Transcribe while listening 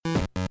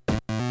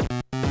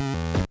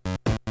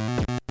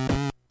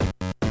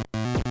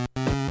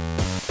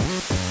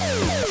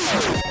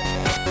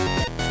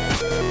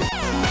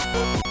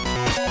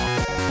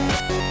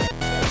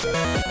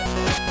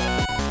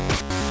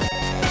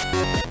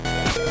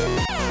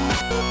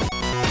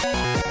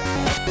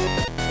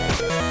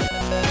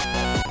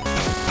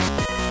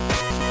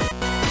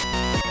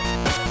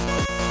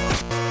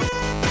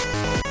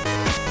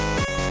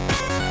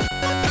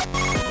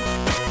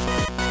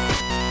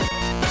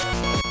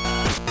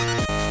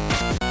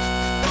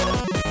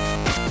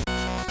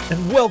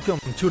And welcome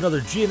to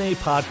another G.N.A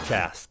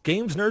podcast,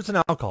 Games, Nerds,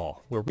 and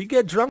Alcohol, where we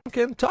get drunk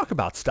and talk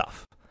about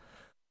stuff.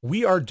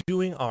 We are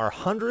doing our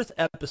 100th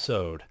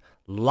episode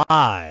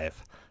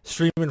live,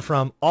 streaming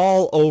from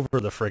all over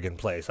the friggin'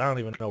 place. I don't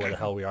even know where the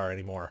hell we are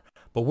anymore,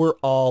 but we're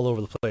all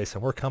over the place,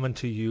 and we're coming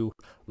to you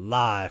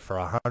live for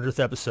our 100th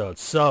episode.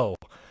 So,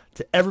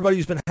 to everybody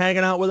who's been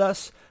hanging out with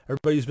us,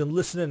 everybody who's been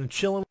listening and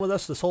chilling with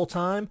us this whole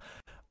time,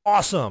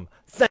 awesome.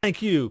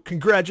 Thank you.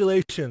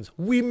 Congratulations.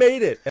 We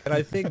made it. And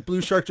I think Blue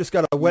Shark just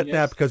got a wet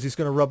nap because he's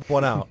going to rub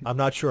one out. I'm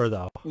not sure,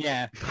 though.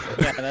 Yeah,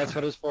 that's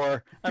what it's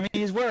for. I mean,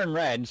 he's wearing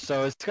red,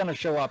 so it's going to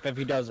show up if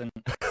he doesn't.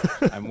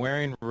 I'm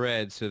wearing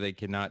red so they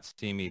cannot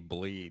see me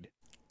bleed.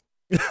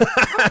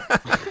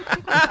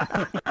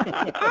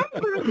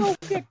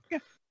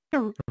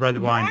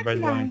 Red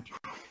wine.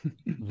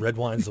 Red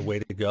wine's the way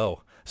to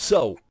go.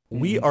 So,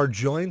 we are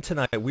joined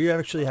tonight. We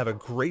actually have a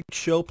great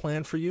show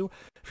planned for you.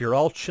 If you're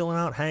all chilling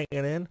out, hanging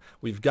in,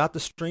 we've got the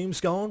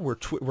streams going.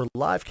 We're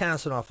live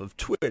casting off of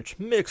Twitch,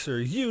 Mixer,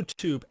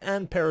 YouTube,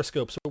 and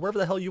Periscope. So wherever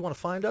the hell you want to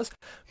find us,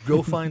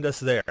 go find us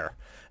there.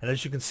 And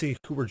as you can see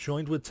who we're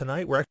joined with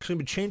tonight, we're actually going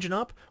to be changing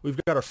up. We've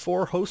got our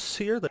 4 hosts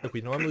here that we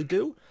normally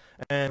do.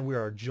 And we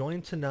are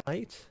joined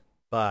tonight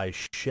by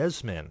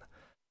Shesman.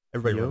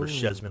 Everybody remembers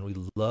Shesman. We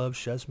love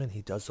Shesman.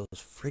 He does those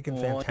freaking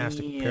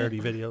fantastic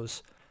parody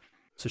videos.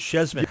 So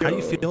Shesman, how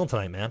you feeling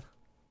tonight, man?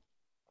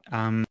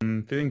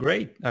 I'm feeling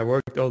great. I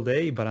worked all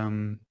day, but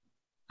I'm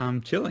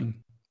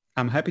chilling.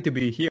 I'm happy to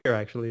be here,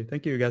 actually.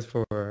 Thank you guys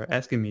for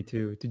asking me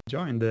to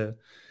join the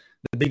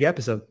big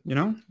episode, you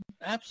know?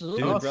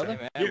 Absolutely, Awesome,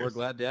 brother. man. We're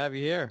glad to have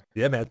you here.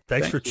 Yeah, man.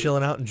 Thanks for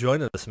chilling out and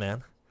joining us,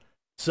 man.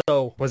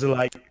 So, was it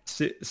like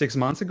 6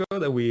 months ago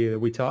that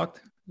we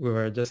talked? We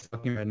were just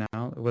talking right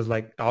now. It was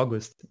like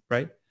August,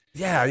 right?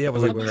 Yeah, it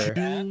was like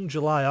June,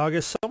 July,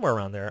 August, somewhere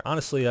around there.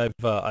 Honestly,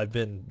 I've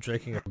been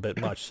drinking a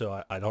bit much,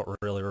 so I don't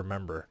really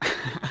remember.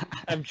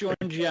 I've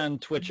joined you on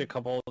Twitch a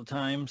couple of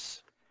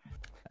times.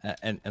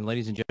 And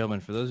ladies and gentlemen,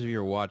 for those of you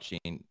who are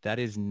watching, that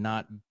is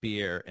not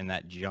beer in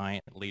that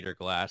giant liter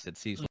glass that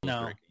Cecil's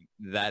drinking.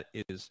 That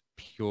is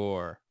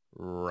pure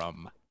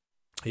rum.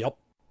 Yep.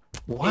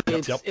 What?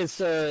 It's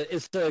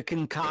a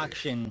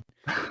concoction,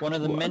 one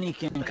of the many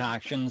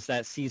concoctions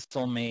that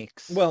Cecil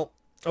makes. Well,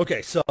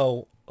 okay, so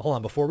hold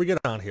on. Before we get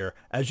on here,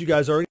 as you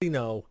guys already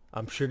know,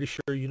 I'm pretty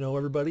sure you know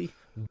everybody,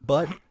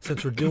 but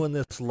since we're doing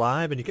this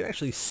live and you can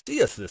actually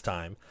see us this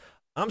time,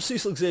 I'm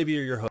Cecil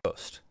Xavier, your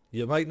host.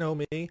 You might know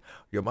me,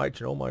 you might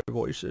know my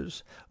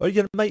voices, or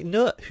you might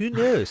not. Who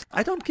knows?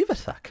 I don't give a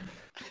fuck.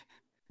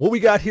 What we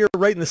got here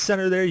right in the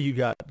center there, you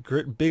got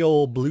big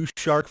old Blue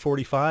Shark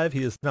 45.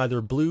 He is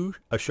neither blue,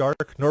 a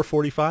shark, nor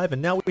 45,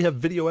 and now we have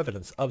video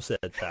evidence of said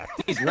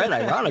fact. He's red,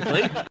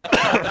 ironically.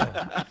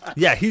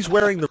 Yeah, he's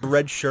wearing the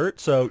red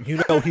shirt, so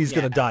you know he's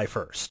going to die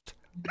first.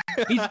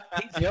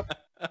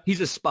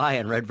 He's a spy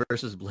on Red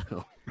versus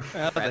Blue.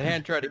 The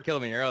hand tried to kill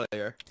me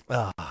earlier.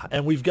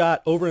 And we've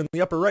got over in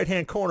the upper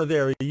right-hand corner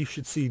there, you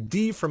should see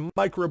D from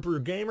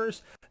Microbrew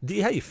Gamers.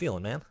 D, how you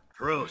feeling, man?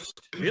 Gross.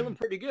 Feeling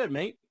pretty good,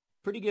 mate.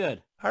 Pretty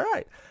good. All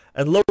right.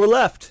 And lower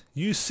left,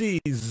 you see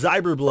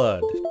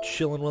Zyberblood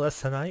chilling with us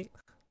tonight.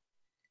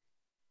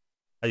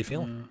 How you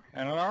feeling?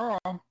 I don't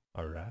know.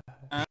 All right.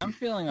 I'm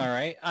feeling all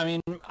right. I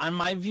mean, on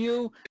my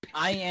view,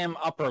 I am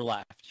upper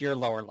left. You're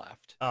lower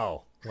left.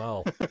 Oh,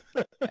 well.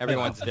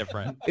 Everyone's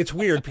different. It's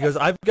weird because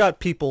I've got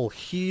people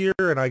here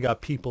and I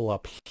got people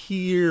up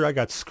here. I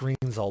got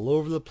screens all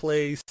over the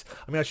place.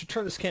 I mean, I should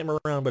turn this camera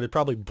around, but it'd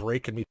probably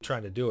break in me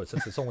trying to do it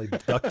since it's only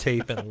duct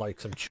tape and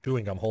like some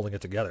chewing gum holding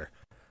it together.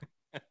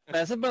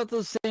 That's about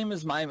the same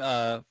as my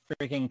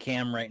freaking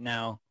cam right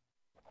now.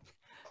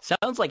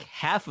 Sounds like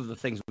half of the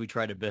things we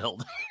try to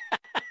build,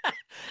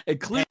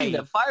 including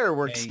the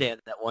fireworks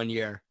stand that one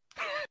year.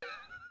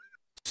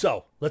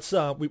 So let's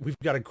we've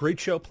got a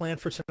great show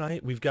planned for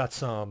tonight. We've got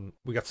some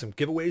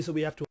giveaways that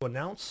we have to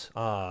announce.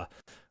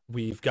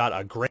 We've got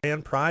a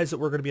grand prize that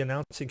we're going to be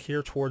announcing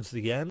here towards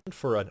the end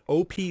for an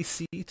OP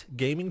seat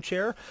gaming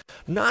chair,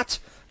 not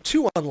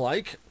too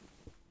unlike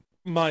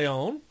my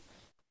own.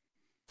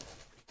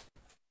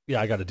 Yeah,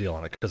 I got a deal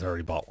on it because I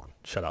already bought one.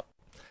 Shut up.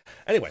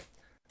 Anyway,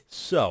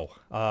 so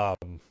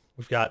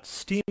we've got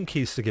Steam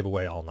keys to give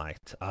away all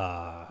night.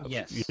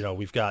 Yes. You know,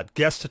 we've got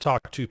guests to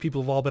talk to.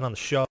 People have all been on the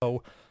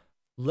show.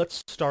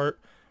 Let's start.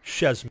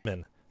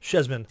 Shesman,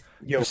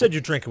 you said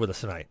you're drinking with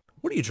us tonight.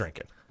 What are you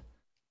drinking?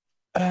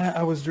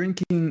 I was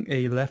drinking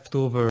a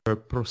leftover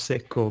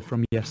Prosecco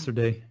from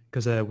yesterday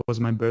because it was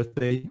my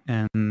birthday,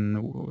 and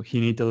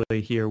in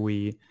Italy here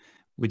we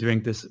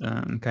drink this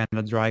kind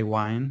of dry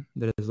wine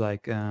that is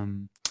like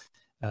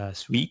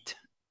sweet,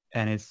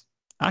 and it's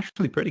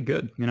actually pretty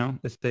good. You know,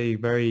 it's a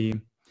very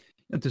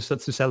to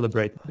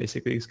celebrate.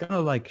 Basically, it's kind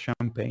of like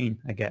champagne,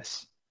 I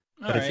guess.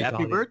 But it's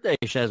happy birthday,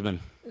 Shesman.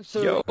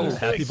 So,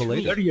 happy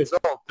belated. 30 years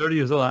old. 30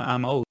 years old.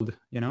 I'm old.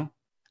 You know.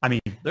 I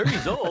mean, 30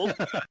 years old.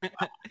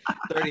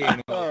 30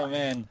 ain't old. Oh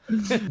man,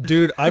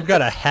 dude, I've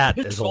got a hat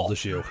as old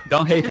as you.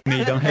 Don't hate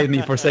me. Don't hate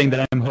me for saying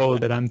that I'm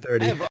old. That I'm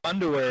 30. I have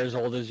underwear as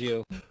old as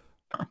you.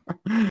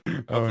 Oh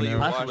Hopefully no. you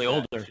wash Possibly that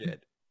older.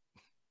 shit.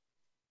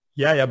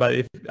 Yeah, but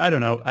if I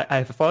don't know,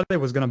 I thought I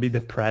was gonna be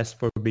depressed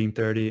for being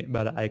 30,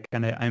 but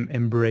I'm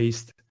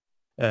embraced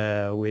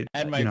with I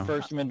had my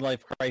first midlife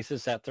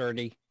crisis at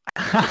 30.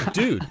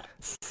 Dude,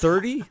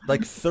 30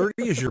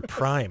 is your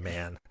prime,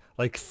 man.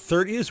 Like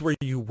 30 is where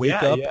you wake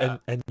up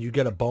and you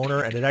get a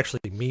boner and it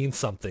actually means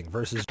something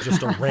versus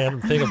just a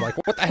random thing of like,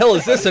 what the hell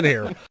is this in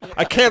here?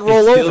 I can't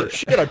roll over.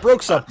 Shit, I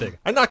broke something.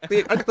 I knocked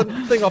the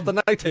thing off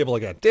the night table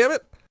again. Damn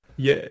it.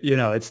 Yeah,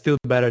 it's still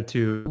better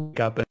to wake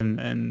up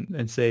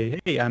and say,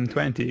 hey, I'm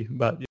 20,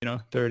 but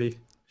 30,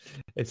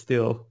 it's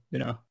still,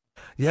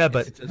 Yeah,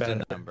 but it's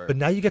a number. But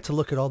now you get to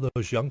look at all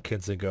those young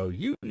kids and go,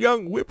 you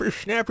young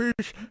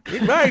whippersnappers,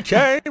 in my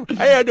time,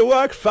 I had to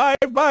walk 5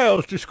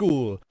 miles to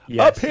school.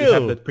 Yes, uphill, you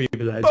have that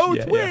privilege.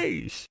 both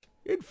ways.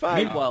 In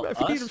 5 Meanwhile,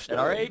 feet of us snow. at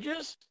our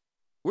ages,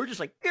 we're just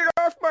like, get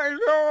off my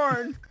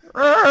lawn.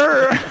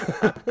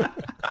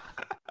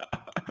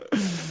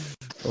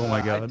 Oh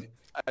my God.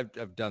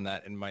 I've done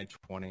that in my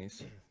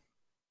 20s.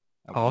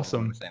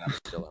 Awesome. I'm saying I'm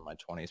still in my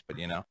 20s, but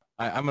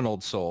I'm an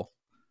old soul.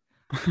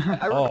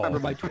 I remember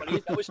my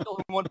 20s. I was still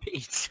in one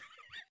piece.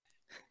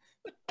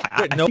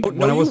 Wait,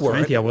 when I was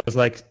 20, I was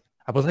like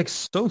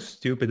so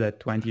stupid at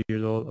 20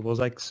 years old. I was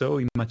like so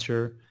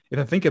immature. If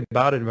I think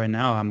about it right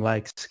now, I'm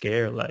like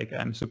scared. Like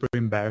I'm super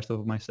embarrassed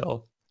of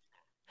myself.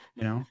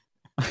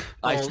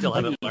 I still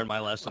haven't learned my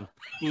lesson.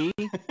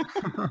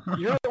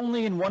 You're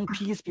only in one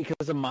piece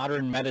because of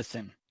modern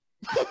medicine.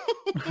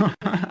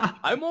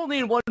 I'm only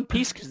in one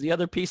piece because the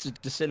other piece is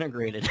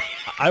disintegrated.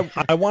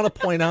 I want to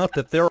point out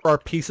that there are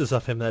pieces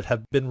of him that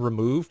have been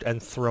removed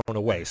and thrown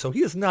away. So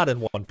he is not in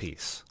one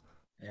piece.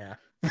 Yeah.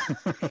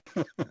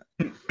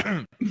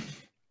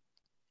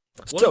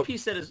 So, one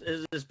piece that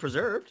is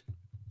preserved.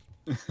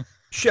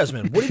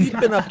 Shesman, what have you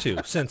been up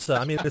to since,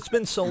 it's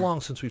been so long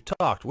since we've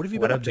talked. What have you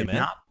been up to,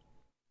 man?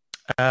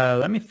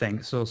 Let me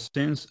think. So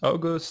since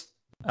August,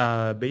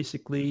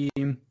 basically,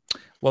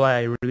 well,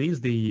 I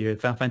released the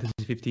Final Fantasy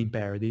 15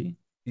 parody.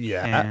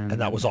 Yeah, and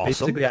that was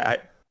awesome.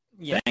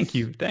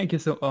 Basically, thank you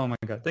so. Oh my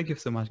God, thank you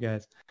so much,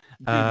 guys.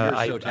 Dude,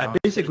 you're so I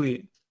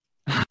basically,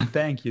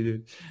 thank you,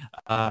 dude.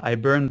 I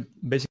burned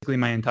basically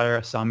my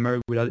entire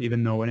summer without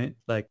even knowing it.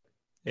 Like,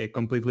 it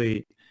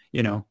completely,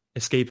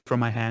 escaped from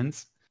my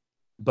hands.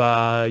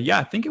 But yeah,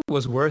 I think it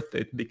was worth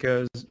it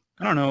because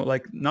I don't know,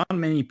 like not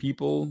many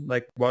people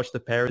like watch the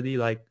parody.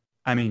 Like,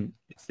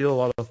 it's still a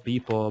lot of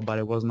people, but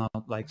it was not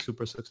like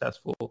super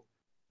successful.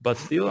 But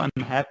still,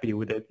 I'm happy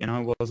with it.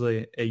 It was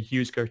a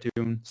huge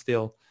cartoon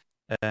still.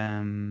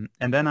 And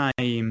then I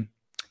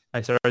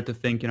started to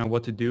think,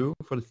 what to do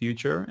for the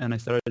future, and I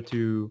started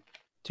to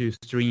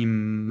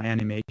stream my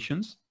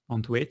animations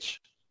on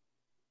Twitch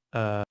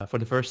for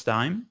the first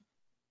time.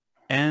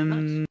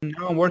 And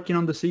now I'm working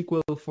on the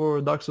sequel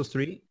for Dark Souls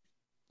 3,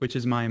 which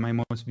is my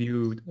most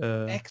viewed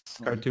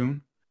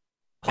cartoon.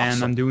 Awesome.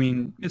 And I'm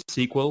doing a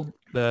sequel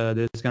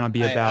that's gonna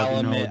be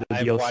about the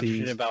I've DLCs. watched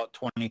it about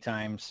 20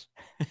 times.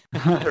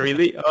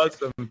 Really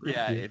awesome.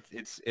 Yeah,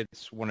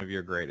 it's one of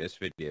your greatest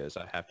videos,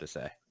 I have to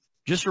say.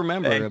 Just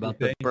remember about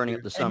the burning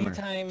up the summer.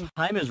 Time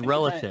is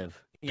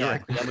relative. Yeah.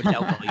 How much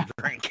alcohol you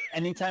drink.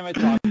 Anytime I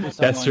talk to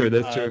someone That's true.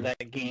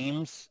 that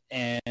games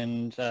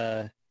and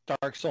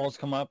Dark Souls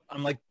come up,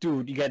 I'm like,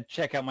 dude, you gotta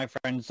check out my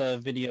friend's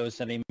videos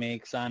that he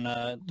makes on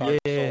Dark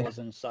Souls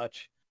and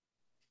such.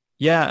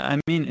 Yeah,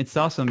 it's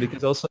awesome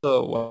because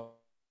also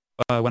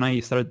when I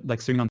started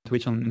like streaming on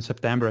Twitch in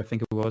September, I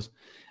think it was,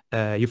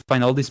 you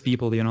find all these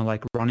people,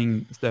 like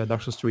running the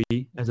Dark Souls 3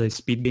 as a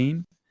speed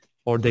game,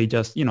 or they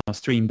just,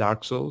 stream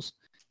Dark Souls,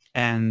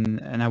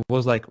 and I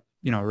was like,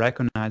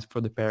 recognized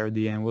for the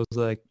parody, and it was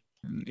like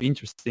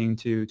interesting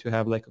to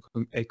have like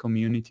a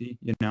community,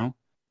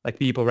 like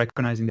people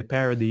recognizing the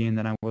parody, and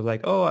then I was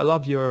like, oh, I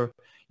love your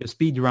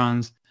speed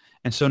runs,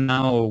 and so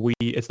now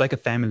it's like a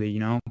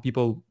family,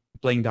 people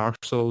playing Dark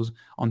Souls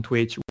on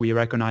Twitch, we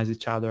recognize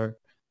each other,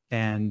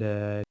 and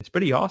it's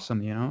pretty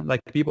awesome,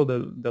 like people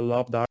that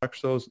love Dark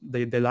Souls,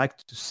 they like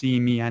to see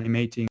me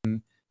animating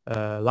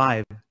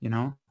live,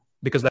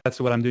 because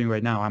that's what I'm doing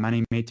right now. I'm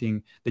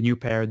animating the new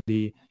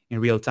parody in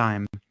real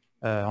time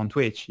on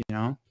Twitch,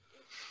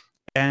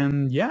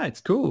 and yeah,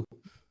 it's cool.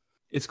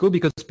 It's cool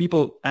because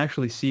people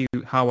actually see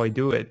how I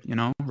do it,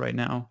 right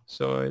now.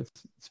 So it's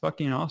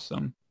fucking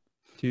awesome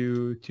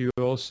to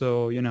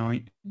also,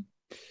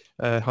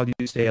 how do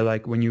you say,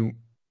 like when you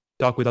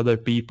talk with other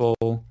people,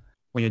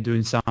 when you're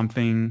doing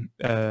something,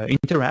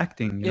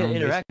 interacting.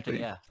 Interacting, basically.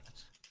 yeah.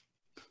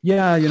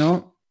 Yeah,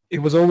 it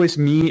was always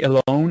me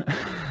alone,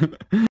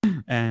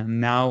 and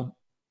now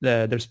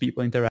there's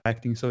people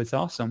interacting, so it's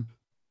awesome.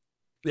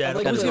 Yeah,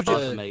 Like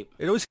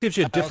it always gives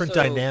you a different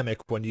dynamic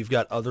when you've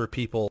got other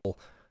people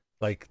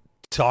like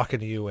talking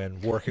to you and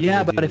working with you.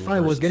 Yeah, but if I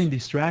was getting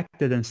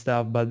distracted and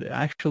stuff, but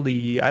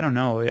actually, I don't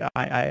know.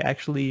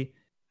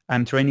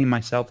 I'm training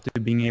myself to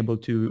being able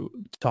to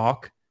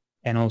talk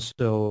and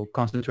also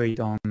concentrate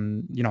on,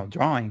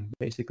 drawing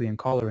basically and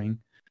coloring,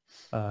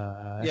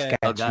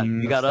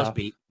 sketching. You got us stuff.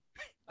 beat.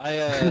 I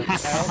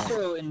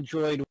also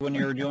enjoyed when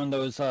you were doing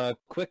those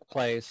quick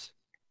plays.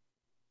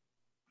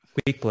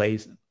 Quick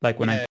plays, like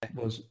when I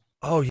was.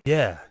 Oh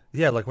yeah,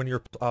 Yeah, like when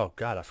you're. Oh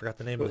God, I forgot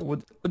the name of it. What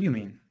do you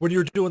mean? When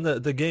you're doing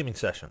the gaming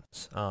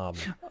sessions.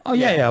 Oh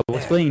yeah. I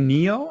was playing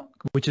Neo,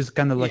 which is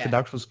kind of like a Yeah.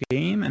 Dark Souls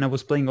game, and I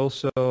was playing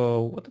also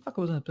what the fuck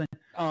was I playing?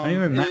 I don't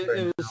even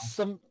remember.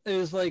 It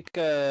was like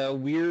a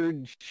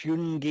weird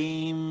shooting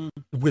game.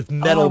 With I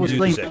metal was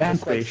playing music. Just like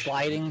Vanquish.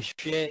 sliding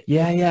shit.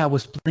 Yeah, I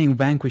was playing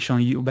Vanquish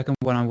on you back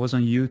when I was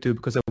on YouTube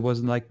because I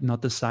was like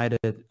not decided.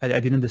 I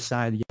didn't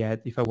decide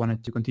yet if I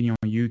wanted to continue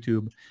on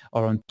YouTube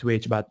or on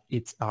Twitch, but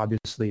it's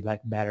obviously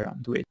like better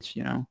on Twitch,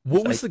 you know.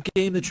 What It's was like the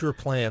game that you were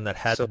playing that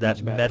had so that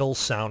much better. metal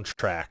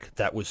soundtrack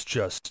that was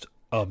just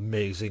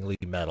amazingly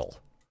metal?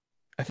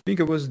 I think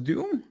it was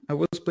Doom. I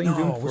was playing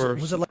Doom for.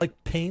 Was it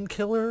like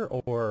Painkiller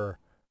or?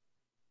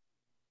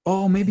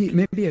 Oh,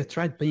 maybe I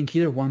tried playing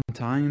Killer one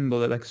time,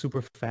 but like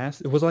super fast.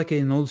 It was like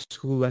an old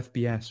school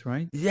FPS,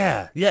 right?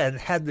 Yeah, and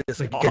it had this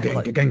Like awful, something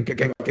like and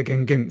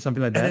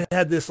that. it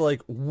had this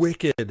like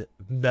wicked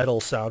metal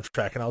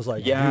soundtrack, and I was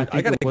like, Yeah, dude, I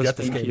I think gotta it was get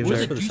this game Painkiller.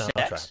 just for the Was it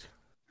soundtrack. Deus Ex?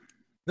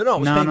 No, it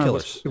was No,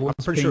 Painkillers. it was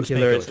I'm pretty sure it was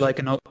Painkiller. It's Painkillers.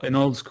 like an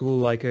old school,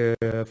 like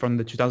from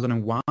the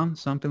 2001,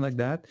 something like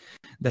that,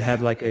 that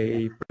had like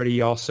a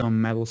pretty awesome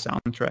metal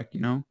soundtrack, you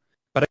know.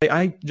 But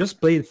I just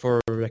played for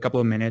a couple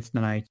of minutes,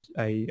 then I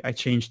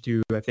changed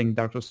to I think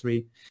Dark Souls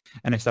 3,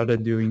 and I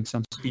started doing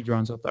some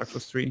speedruns of Dark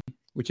Souls 3,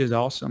 which is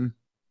awesome.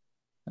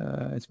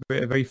 It's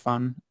very very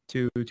fun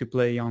to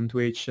play on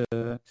Twitch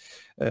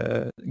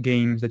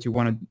games that you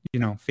want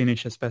to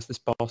finish as fast as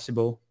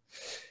possible.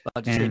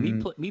 I'll just say,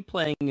 And- me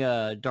playing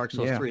Dark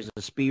Souls Yeah. 3 is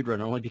a speed run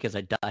only because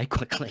I die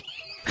quickly.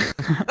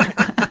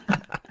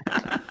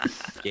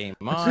 Game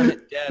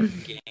on,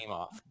 death, game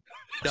off.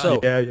 So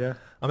yeah.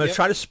 I'm gonna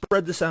try to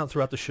spread this out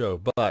throughout the show,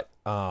 but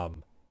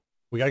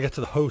we gotta get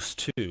to the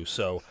host too.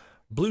 So,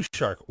 Blue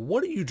Shark,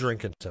 what are you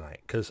drinking tonight?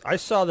 Because I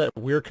saw that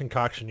weird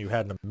concoction you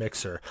had in a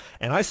mixer,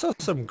 and I saw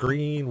some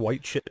green,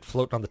 white shit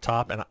floating on the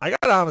top, and I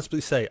gotta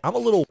honestly say, I'm a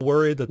little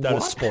worried that is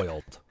What?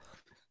 spoiled.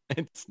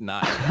 It's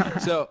not.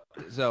 So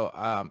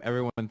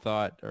everyone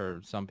thought,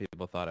 or some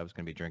people thought I was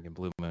going to be drinking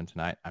Blue Moon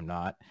tonight. I'm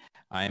not.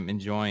 I'm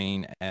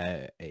enjoying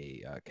a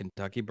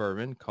Kentucky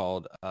bourbon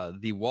called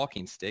the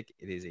Walking Stick.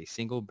 It is a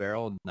single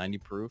barrel, 90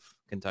 proof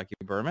Kentucky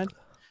bourbon.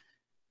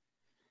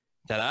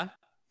 Ta-da!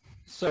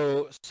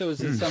 So is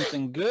it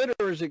something good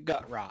or is it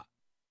gut rot?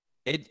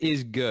 It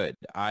is good.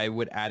 I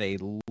would add a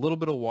little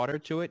bit of water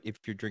to it if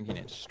you're drinking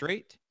it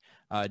straight,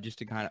 just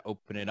to kind of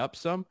open it up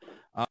some.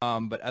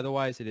 But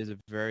otherwise, it is a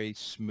very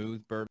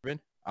smooth bourbon.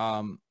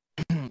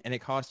 And it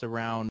cost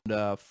around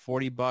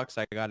 $40.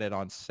 I got it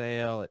on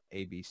sale at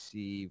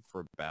ABC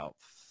for about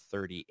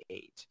 $38.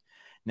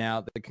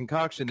 Now, the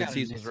concoction that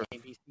Caesar's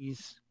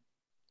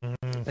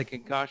the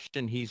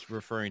concoction he's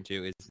referring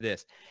to is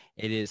this.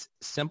 It is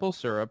simple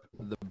syrup,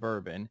 the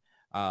bourbon,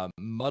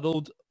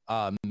 muddled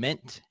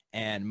mint,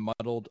 and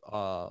muddled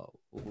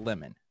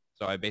lemon.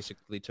 So I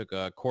basically took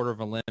a quarter of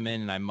a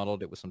lemon and I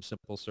muddled it with some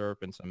simple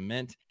syrup and some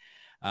mint,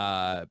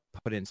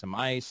 put in some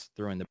ice,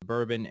 threw in the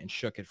bourbon, and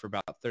shook it for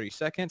about 30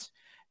 seconds.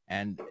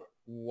 And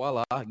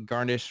voila,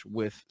 garnish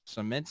with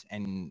some mint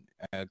and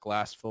a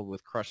glass filled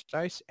with crushed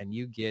ice, and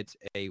you get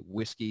a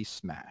whiskey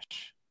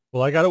smash.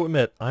 Well, I got to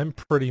admit, I'm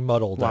pretty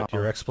muddled Wow. at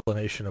your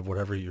explanation of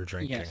whatever you're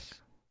drinking. Yes.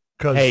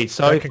 Because Hey,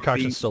 sorry that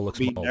concoction still looks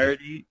being moldy.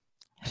 nerdy.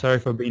 Sorry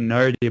for being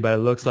nerdy, but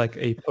it looks like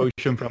a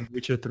potion from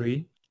Witcher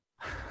 3.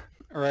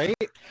 Right?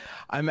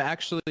 I'm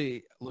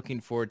actually looking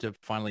forward to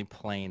finally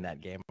playing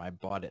that game. I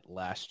bought it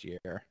last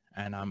year,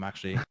 and I'm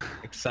actually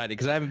excited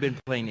because I haven't been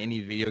playing any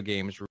video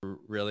games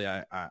really.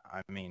 I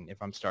mean, if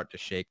I'm starting to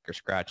shake or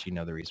scratch, you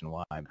know the reason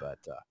why. But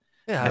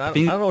Yeah, I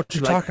think don't know what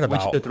you're like talking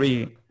about. Witcher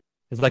 3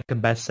 is like a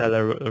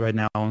bestseller right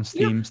now on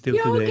Steam still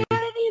today.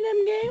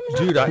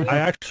 Dude, I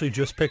actually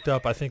just picked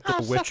up, I think,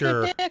 the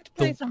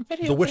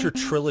Witcher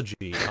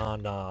trilogy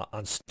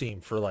on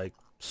Steam for like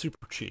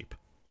super cheap.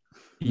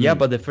 Yeah,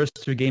 but the first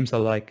 3 games are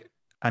like,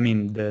 I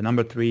mean, the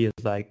number 3 is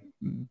like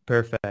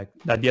perfect.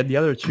 The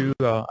other 2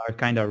 are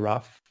kind of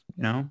rough,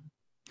 you know.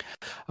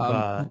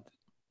 But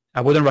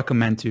I wouldn't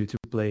recommend to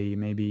play.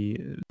 Maybe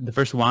the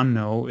first one,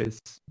 no,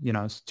 it's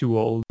too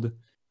old.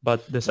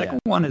 But the second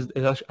one is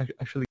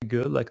actually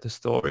good, like the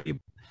story.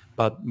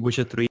 But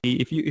Witcher 3,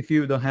 if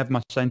you don't have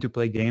much time to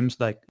play games,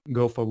 like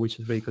go for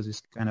Witcher 3 because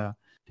it's kind of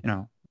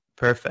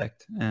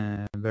perfect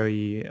and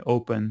very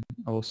open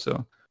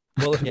also.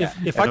 Well,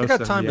 if I And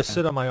got also, time yeah. to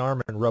sit on my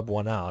arm and rub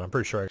one out, I'm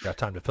pretty sure I got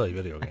time to play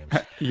video games.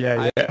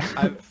 Yeah.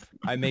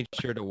 I make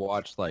sure to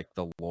watch like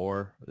the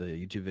lore, the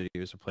YouTube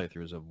videos or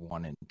playthroughs of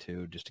 1 and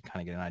 2, just to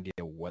kind of get an idea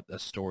of what the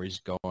story's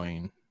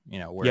going.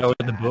 Where Yeah, it's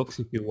with the at. books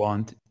if you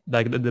want.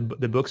 Like the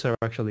books are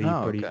actually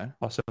pretty okay.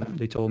 awesome.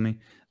 They told me,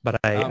 but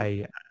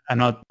I'm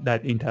not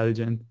that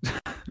intelligent.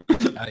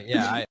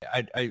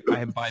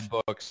 I buy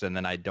books and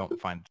then I don't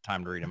find the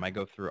time to read them. I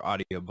go through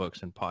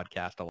audiobooks and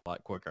podcast a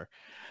lot quicker.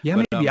 Yeah,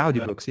 But, maybe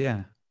audiobooks.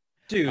 Yeah.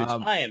 Dude,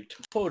 Um, I am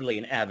totally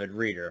an avid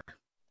reader.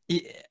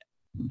 Yeah,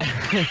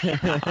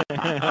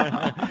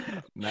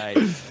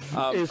 Nice.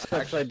 It's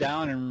upside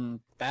down and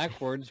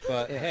backwards,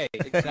 but hey,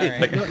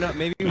 Exactly. all right. No,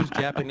 maybe it was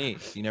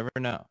Japanese. You never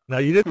know. Now,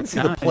 you didn't see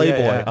the Ah, Playboy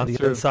yeah, on the that's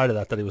true. inside of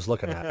that he was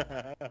looking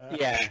at.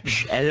 Yeah.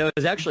 And it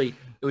was actually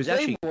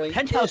Playboy,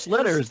 penthouse it was-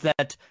 letters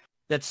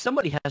that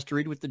somebody has to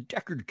read with the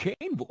Deckard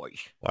Cain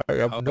voice. I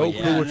have Oh, no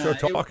yeah. clue what No, you're it-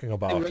 talking It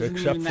about, wasn't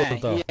except even for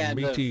that. the He had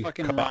meaty the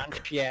fucking cock.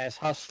 raunchy ass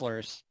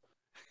hustlers.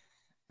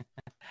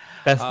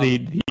 That's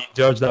the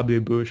George W.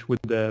 Bush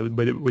with the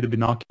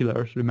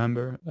binoculars.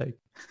 Remember, like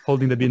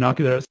holding the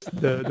binoculars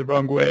the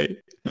wrong way.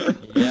 Yep.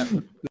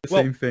 The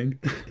Well- same thing.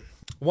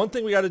 One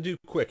thing we got to do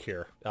quick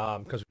here,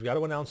 because we got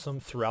to announce them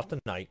throughout the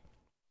night,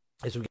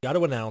 is we got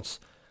to announce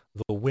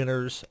the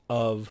winners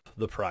of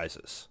the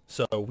prizes.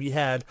 So we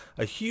had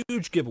a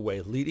huge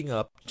giveaway leading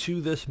up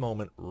to this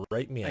moment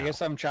right meow. I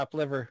guess I'm chopped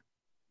liver.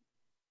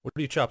 What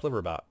do you chop liver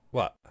about?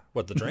 What?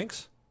 What, the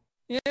drinks?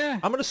 Yeah.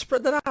 I'm gonna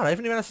spread that out. I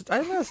haven't asked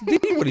D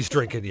what he's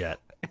drinking yet.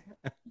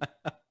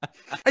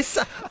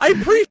 I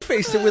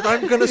prefaced it with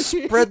I'm gonna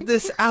spread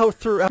this out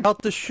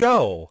throughout the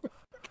show.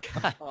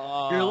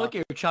 You're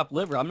looking at chopped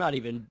liver. I'm not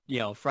even,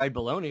 fried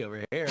bologna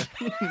over here.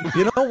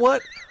 You know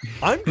what?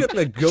 I'm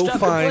gonna go Stop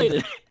find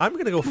complaining. I'm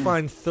gonna go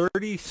find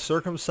 30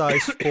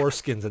 circumcised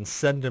foreskins and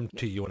send them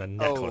to you in a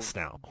necklace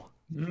now.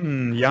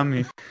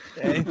 Yummy.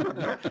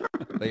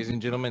 Ladies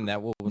and gentlemen,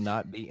 that will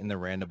not be in the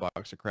random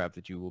box of crap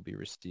that you will be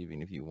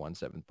receiving if you won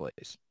 7th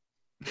place.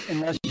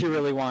 Unless you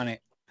really want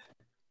it.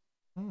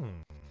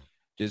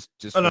 Just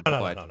Oh, no,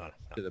 reply no.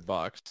 to the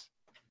box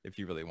if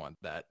you really want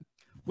that.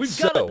 We've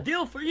got So- a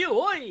deal for you,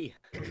 oi!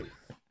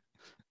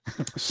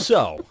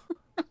 So,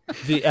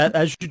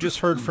 as you just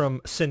heard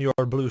from Senor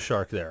Blue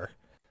Shark there,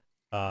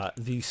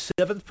 the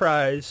 7th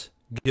prize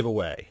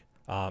giveaway,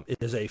 it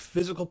is a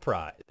physical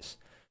prize,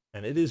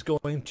 and it is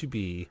going to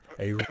be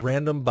a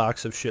random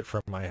box of shit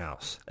from my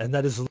house. And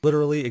that is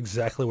literally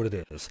exactly what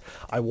it is.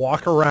 I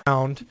walk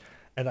around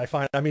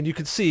and you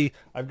can see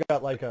I've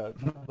got like a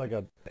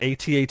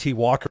AT-AT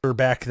walker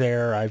back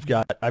there. I've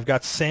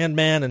got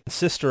Sandman and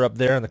Sister up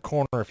there in the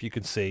corner, if you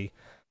can see.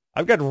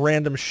 I've got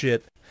random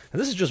shit,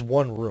 and this is just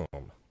one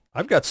room.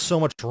 I've got so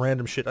much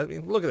random shit. I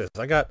mean, look at this.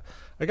 I got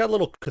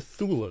little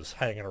Cthulhus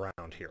hanging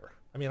around here.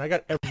 I mean, I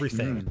got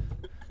everything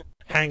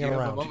hanging You have a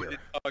around moment here.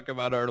 to talk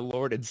about our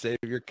Lord and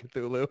Savior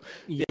Cthulhu.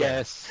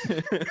 Yes.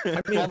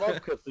 I I mean,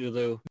 love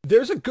Cthulhu.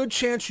 there's a good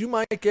chance you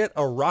might get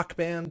a Rock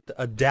Band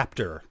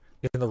adapter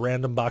in the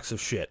random box of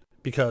shit,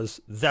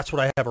 because that's what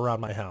I have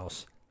around my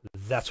house.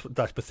 That's what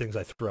type of things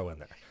I throw in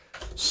there.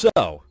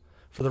 So,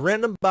 for the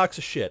random box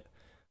of shit,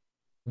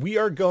 we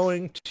are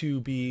going to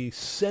be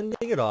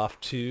sending it off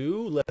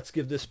to, let's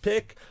give this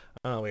pick.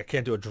 I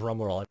can't do a drum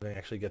roll. I didn't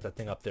actually get that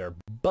thing up there.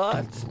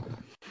 But,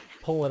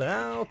 pull it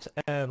out,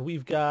 and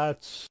we've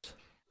got,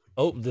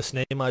 this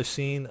name I've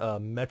seen a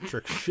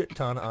metric shit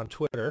ton on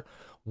Twitter.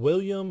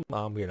 William,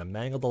 I'm going to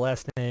mangle the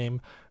last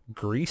name,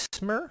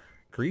 Griesmer?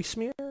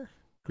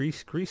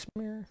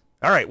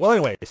 All right, well,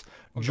 anyways,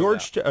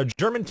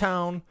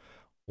 Germantown,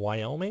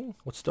 Wyoming?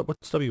 What's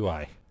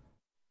WI?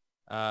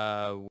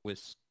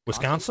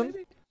 Wisconsin?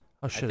 Maybe?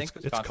 Oh shit, think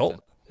it's Wisconsin.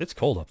 cold. It's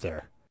cold up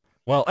there.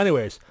 Well,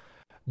 anyways,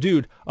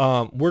 dude,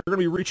 we're going to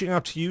be reaching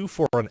out to you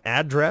for an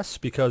address,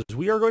 because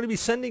we are going to be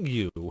sending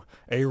you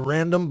a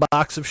random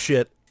box of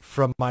shit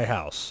from my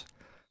house.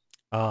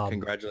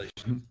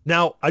 Congratulations.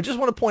 Now, I just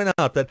want to point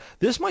out that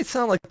this might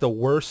sound like the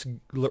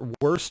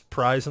worst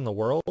prize in the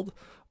world,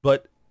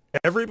 but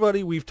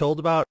everybody we've told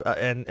about,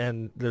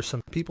 and there's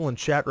some people in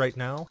chat right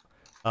now,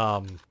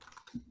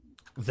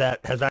 that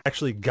have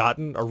actually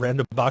gotten a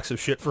random box of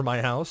shit from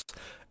my house,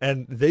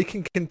 and they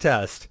can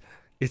contest.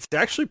 It's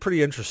actually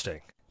pretty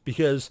interesting,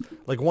 because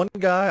like one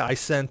guy I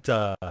sent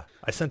a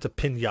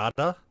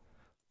piñata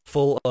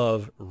full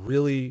of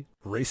really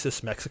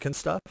racist Mexican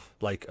stuff,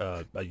 like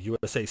a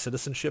USA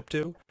citizenship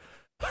to,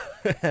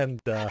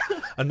 and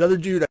another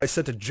dude I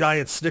sent a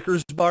giant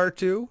Snickers bar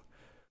to.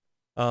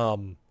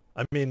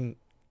 I mean,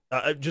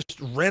 just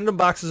random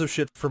boxes of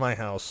shit for my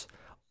house.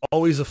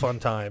 Always a fun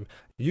time.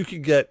 You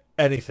could get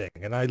anything,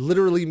 and I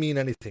literally mean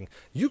anything.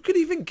 You could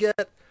even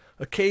get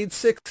a Cade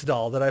 6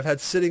 doll that I've had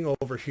sitting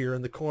over here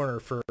in the corner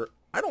for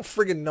I don't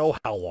friggin' know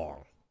how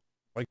long.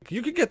 Like,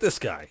 you could get this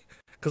guy,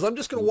 because I'm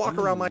just going to walk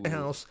around my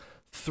house,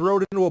 throw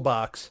it into a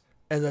box,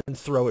 and then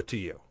throw it to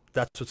you.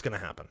 That's what's going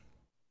to happen.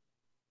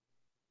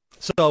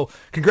 So,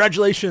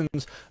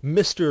 congratulations,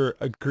 Mr.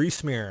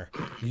 Griesmer.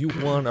 You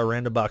won a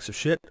random box of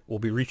shit. We'll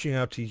be reaching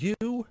out to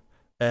you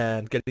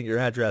and getting your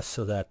address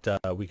so that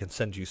we can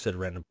send you said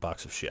random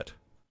box of shit.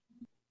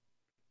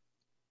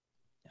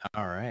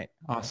 All right.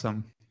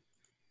 Awesome.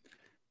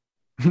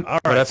 All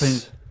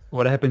right.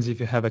 What happens if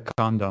you have a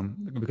condom?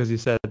 Because you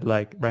said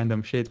like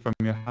random shit from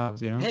your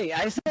house, you know? Hey,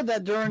 I said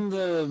that during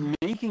the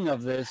making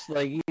of this,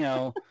 like,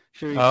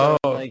 should we Oh,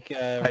 put, like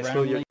a I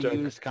stole your randomly joke.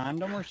 used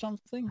condom or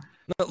something?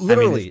 No,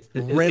 literally, I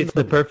mean, it's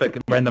the perfect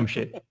random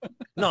shit.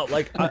 No,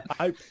 like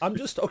I'm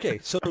just okay.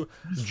 So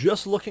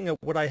just looking at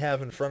what I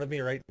have in front of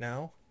me right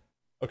now.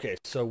 Okay,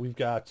 so we've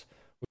got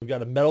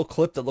a metal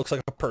clip that looks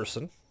like a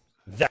person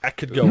that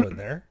could go in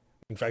there.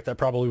 In fact, I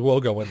probably will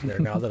go in there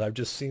now that I've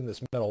just seen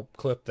this metal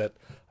clip that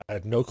I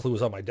had no clue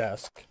was on my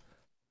desk.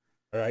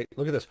 All right,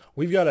 look at this.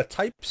 We've got a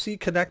Type-C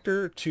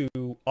connector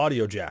to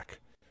audio jack.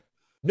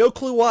 No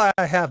clue why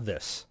I have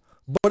this,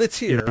 but it's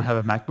here. You don't have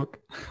a MacBook?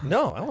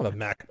 No, I don't have a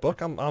MacBook.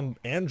 I'm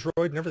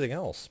Android and everything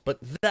else. But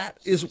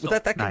that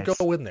can nice.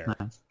 go in there.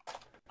 Nice.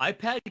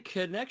 iPad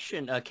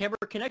connection, camera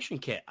connection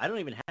kit. I don't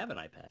even have an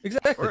iPad.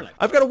 Exactly.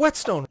 I've got a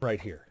whetstone right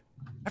here.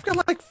 I've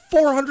got like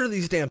 400 of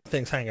these damn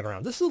things hanging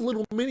around. This is a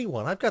little mini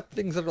one. I've got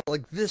things that are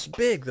like this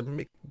big that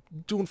I'm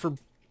doing for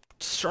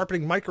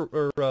sharpening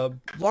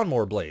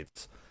lawnmower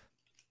blades.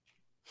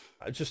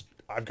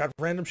 I've got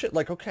random shit.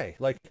 Like, okay,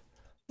 like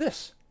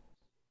this.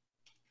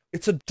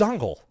 It's a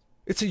dongle.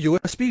 It's a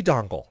USB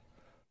dongle.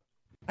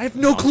 I have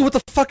no clue what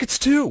the fuck it's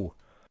to,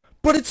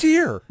 but it's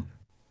here.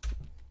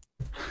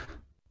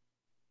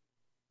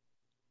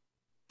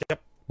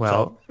 Yep.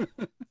 Well,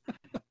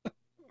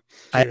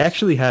 I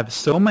actually have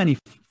so many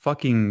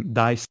fucking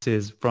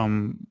dices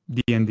from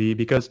D&D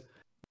because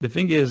the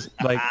thing is,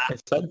 like,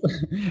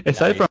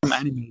 aside from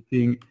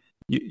animating,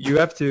 you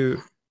have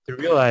to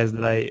realize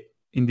that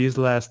in these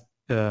last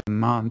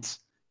months,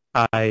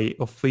 I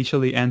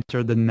officially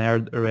entered the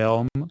nerd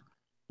realm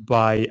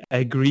by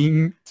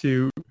agreeing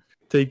to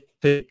take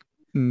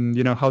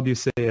how do you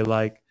say it,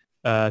 like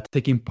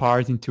taking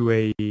part into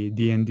a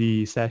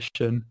D&D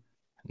session.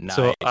 Nice.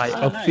 So I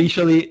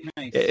officially,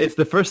 it's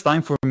the first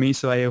time for me,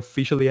 so I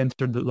officially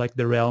entered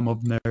the realm of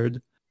nerd,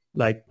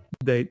 like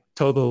the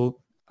total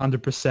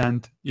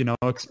 100%,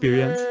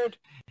 experience. Nerd.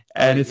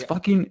 And it's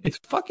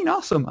fucking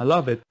awesome. I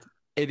love it.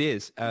 It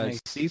is.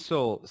 Nice.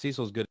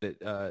 Cecil's good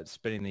at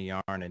spinning the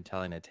yarn and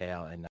telling a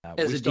tale, and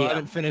As we a still DM,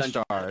 haven't finished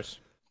ours.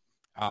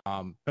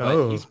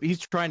 But he's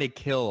trying to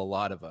kill a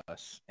lot of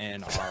us,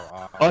 and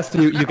our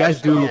so you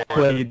guys do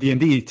play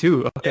D&D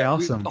too? Okay, yeah,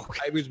 awesome.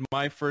 It was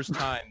my first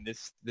time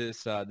this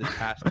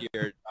past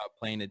year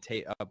playing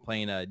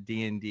a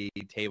D&D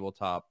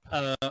tabletop.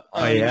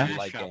 Yeah?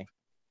 Game.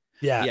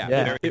 Yeah.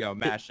 There we go.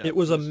 Mashup. It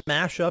was a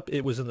mashup.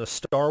 It was in the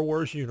Star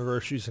Wars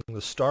universe using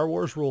the Star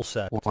Wars rule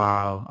set.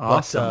 Wow,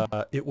 awesome.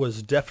 But, it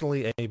was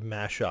definitely a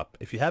mashup.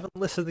 If you haven't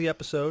listened to the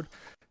episode,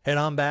 head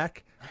on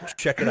back,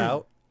 check it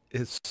out.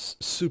 It's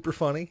super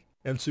funny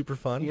and super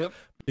fun. Yep.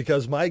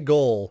 Because my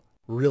goal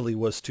really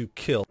was to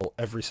kill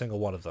every single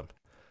one of them.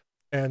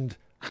 And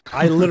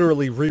I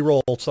literally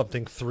re-rolled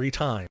something 3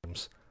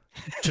 times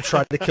to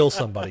try to kill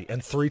somebody,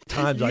 and 3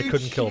 times I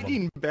couldn't kill them.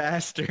 You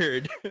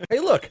bastard. Hey,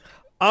 look,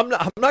 I'm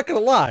not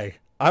gonna lie.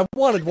 I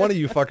wanted one of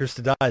you fuckers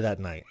to die that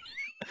night.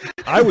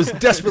 I was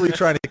desperately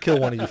trying to kill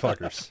one of you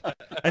fuckers.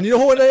 And you know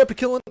who I ended up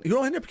killing? You know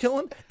who I ended up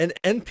killing? An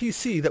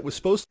NPC that was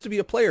supposed to be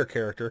a player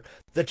character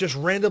that just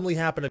randomly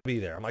happened to be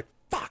there. I'm like,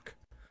 fuck.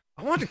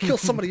 I wanted to kill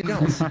somebody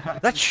else.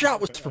 That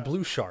shot was for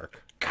Blue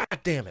Shark. God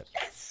damn it.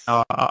 Yes.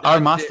 Our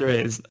master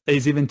is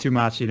even too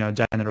much,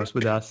 generous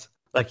with us.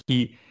 Like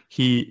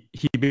he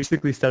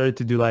basically started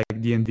to do like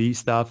D&D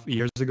stuff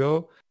years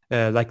ago,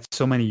 like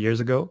so many years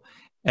ago,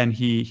 and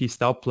he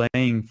stopped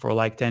playing for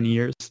like 10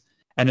 years.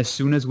 And as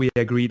soon as we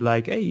agreed,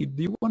 like, hey,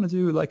 do you want to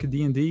do like a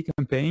D&D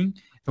campaign?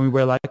 And we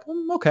were like,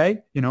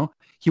 okay,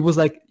 he was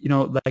like,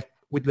 like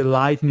with the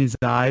light in his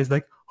eyes,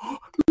 like, oh,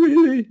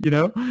 really,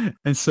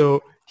 And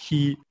so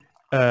he's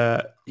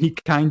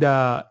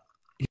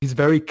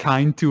very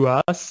kind to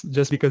us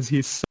just because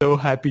he's so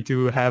happy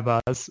to have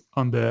us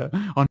on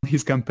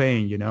his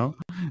campaign,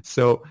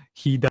 So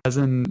he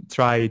doesn't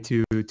try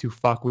to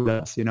fuck with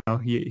us,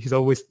 He's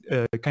always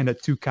kind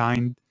of too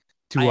kind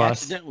to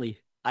us.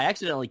 I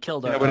accidentally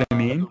killed You know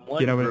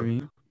what I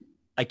mean?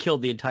 I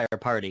killed the entire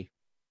party.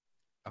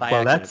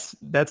 Well, that's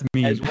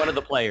me. As one of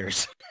the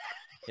players.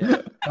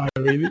 Oh,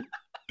 really?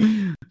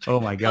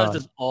 Oh my god. Caused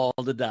us all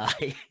to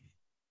die.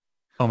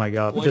 Oh my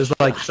god. There's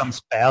like some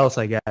spells,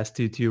 I guess,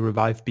 to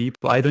revive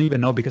people. I don't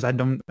even know because I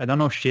don't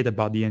know shit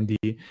about D&D.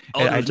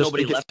 I just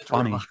think it's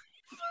funny.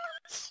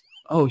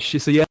 Oh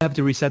shit! So you have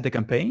to reset the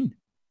campaign?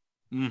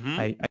 Mm-hmm.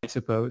 I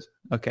suppose.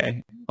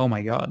 Okay. Oh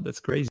my god, that's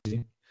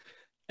crazy.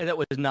 And that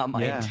was not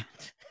my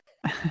intent.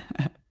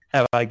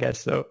 I guess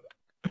so.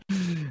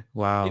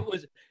 Wow.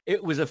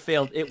 It was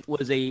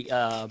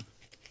a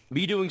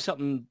me doing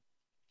something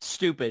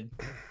stupid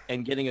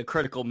and getting a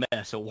critical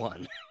mess of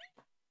 1.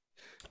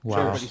 Wow.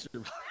 So everybody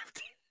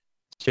survived.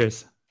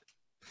 Cheers.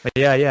 But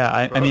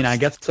yeah. I mean, I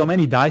got so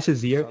many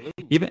dices here,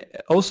 even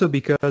also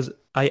because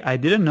I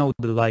didn't know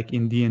that like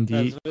in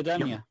D&D.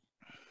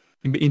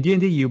 In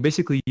D&D, you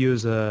basically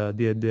use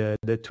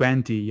the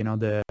 20,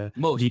 the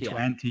Most,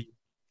 D20.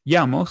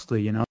 Yeah,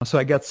 mostly, So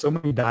I got so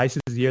many dice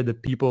here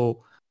that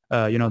people,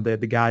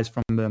 the guys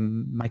from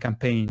my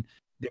campaign,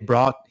 they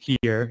brought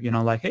here,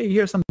 like, hey,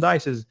 here's some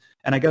dices.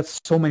 And I got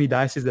so many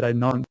dices that I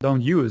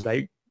don't use.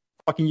 I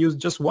fucking use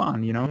just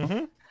one,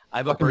 Mm-hmm. I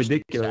have a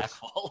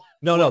ridiculous.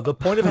 No. The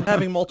point of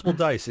having multiple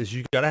dice is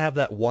you got to have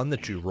that one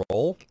that you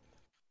roll,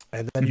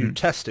 and then you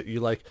test it. You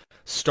like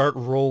start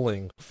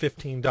rolling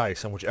 15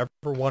 dice, and whichever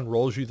one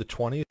rolls you the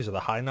 20s or the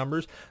high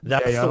numbers,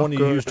 that's the one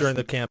you use during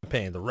the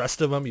campaign. The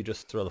rest of them, you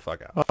just throw the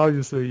fuck out.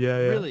 Obviously, yeah.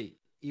 Really,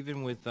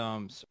 even with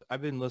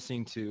I've been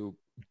listening to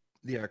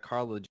the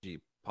Arcology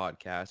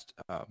podcast.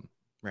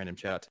 Random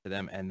shout out to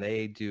them, and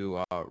they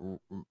do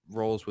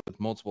rolls with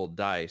multiple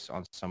dice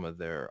on some of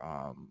their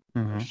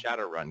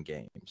Shadowrun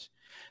games.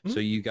 So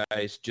you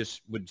guys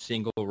just would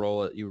single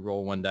roll it. You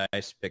roll one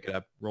dice, pick it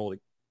up, roll it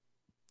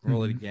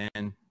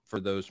again for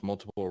those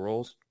multiple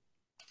rolls.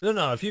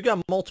 No. If you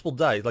got multiple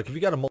dice, like if you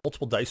got a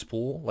multiple dice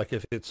pool, like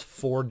if it's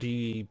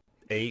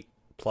 4d8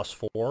 plus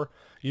 4,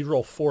 you'd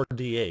roll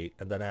 4d8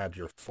 and then add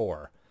your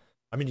 4.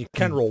 I mean, you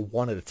can roll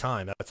one at a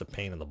time. That's a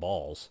pain in the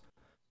balls.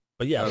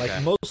 But yeah,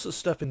 like most of the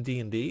stuff in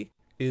D&D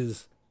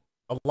is,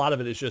 a lot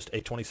of it is just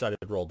a 20-sided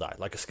roll die.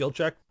 Like a skill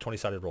check,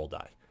 20-sided roll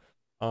die.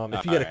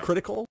 If you get a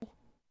critical,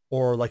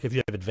 or like if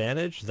you have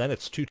advantage, then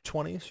it's 2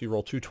 20s. You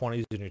roll 2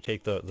 20s and you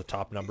take the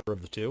top number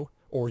of the two,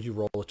 or you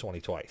roll a 20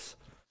 twice.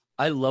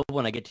 I love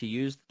when I get to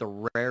use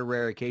the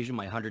rare occasion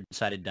my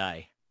 100-sided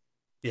die.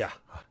 Yeah.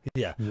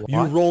 What?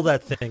 You roll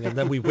that thing, and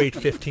then we wait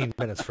 15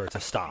 minutes for it to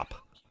stop.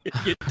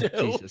 You do.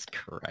 Jesus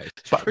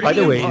Christ. By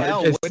the way,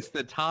 what's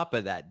the top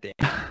of that damn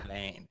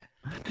vein?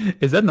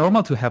 is that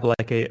normal to have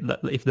like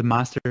if the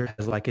master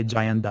has like a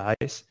giant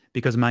dice?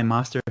 Because my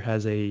master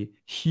has a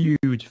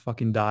huge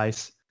fucking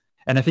dice,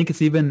 and I think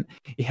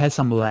it has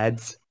some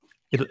LEDs.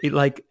 It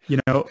like,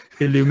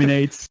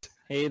 illuminates.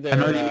 Hey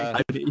there.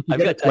 I've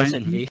got dice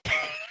envy.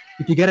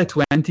 If you get a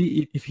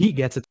 20, if he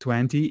gets a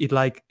 20, it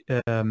like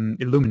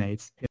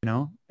illuminates,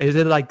 Is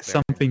it like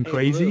something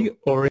crazy,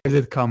 or is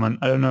it common?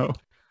 I don't know.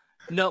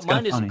 No, It's mine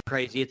kinda isn't funny.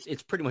 crazy.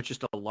 It's pretty much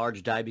just a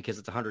large die because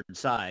it's 100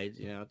 sides.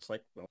 It's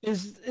like, well,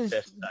 is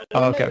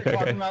Oh, okay, you're okay,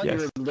 talking okay, about yes.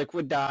 your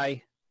liquid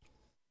dye?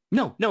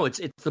 no, it's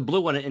the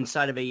blue one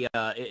inside of a.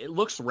 It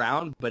looks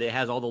round, but it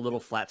has all the little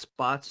flat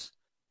spots.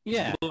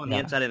 Yeah. It's blue on the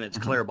inside, and it's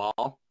clear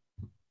ball.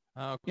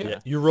 Okay. Yeah.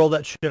 You roll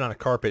that shit on a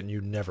carpet, and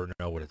you never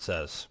know what it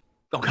says.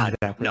 Oh God,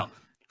 Exactly. no!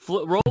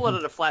 Roll it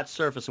on a flat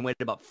surface and wait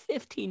about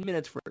 15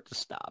 minutes for it to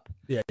stop.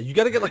 Yeah, you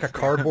got to get like a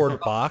cardboard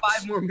box.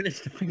 5 more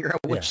minutes to figure out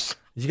which.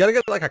 You got to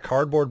get like a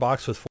cardboard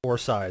box with 4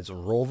 sides,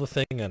 roll the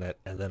thing in it,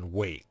 and then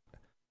wait.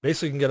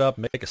 Basically, you can get up,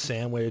 make a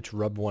sandwich,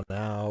 rub one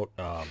out,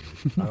 I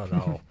don't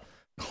know,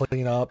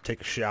 clean up,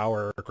 take a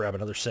shower, grab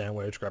another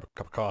sandwich, grab a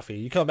cup of coffee.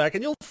 You come back,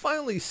 and you'll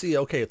finally see,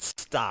 okay, it's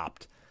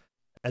stopped.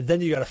 And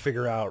then you got to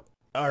figure out,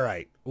 all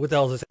right, what the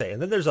hell does it say? And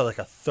then there's like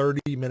a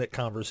 30-minute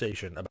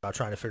conversation about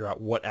trying to figure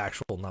out what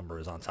actual number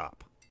is on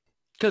top.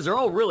 Because they're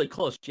all really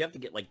close. You have to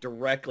get like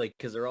directly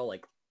because they're all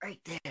like right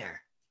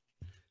there.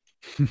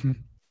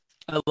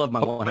 I love my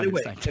By the 100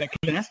 way, sides. can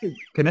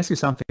I ask you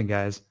something,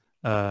 guys?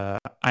 I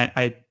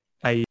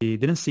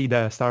didn't see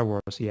the Star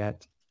Wars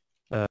yet,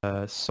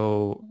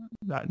 so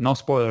no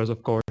spoilers,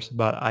 of course.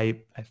 But I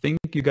think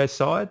you guys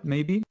saw it,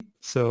 maybe.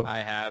 So I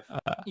have.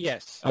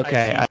 Yes.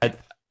 okay,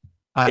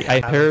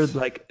 I heard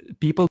like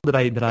people that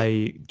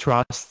I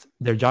trust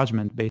their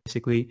judgment.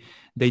 Basically,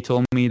 they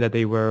told me that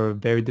they were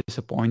very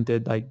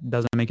disappointed. Like,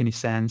 doesn't make any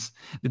sense.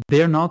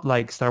 They're not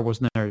like Star Wars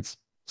nerds,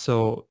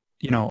 so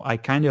I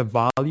kind of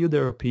value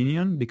their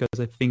opinion because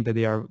I think that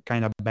they are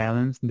kind of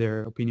balanced in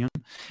their opinion.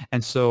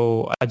 And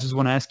so I just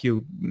want to ask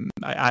you,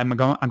 I'm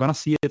gonna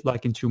see it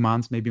like in 2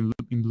 months, maybe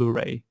in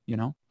Blu-ray,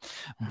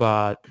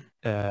 But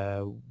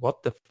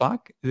what the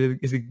fuck?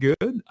 Is it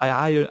good?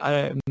 I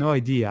have no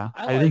idea.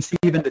 I didn't see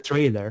even the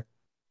trailer.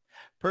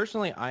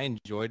 Personally, I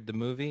enjoyed the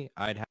movie.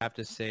 I'd have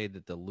to say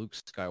that the Luke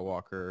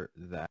Skywalker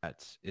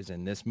that is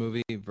in this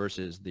movie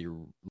versus the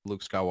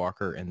Luke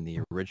Skywalker in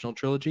the original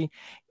trilogy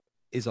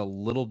is a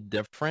little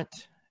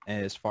different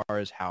as far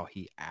as how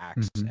he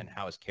acts and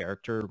how his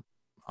character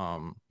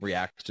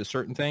reacts to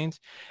certain things.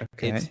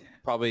 Okay. It's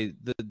probably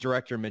the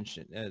director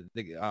mentioned,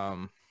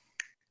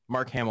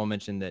 Mark Hamill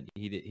mentioned that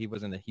he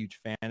wasn't a huge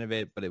fan of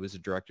it, but it was a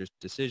director's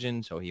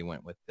decision, so he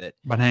went with it.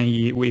 But then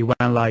we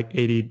went like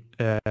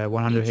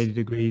 180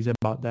 degrees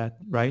about that,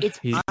 right? It's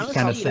He's honestly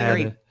kind of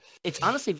sad. It's honestly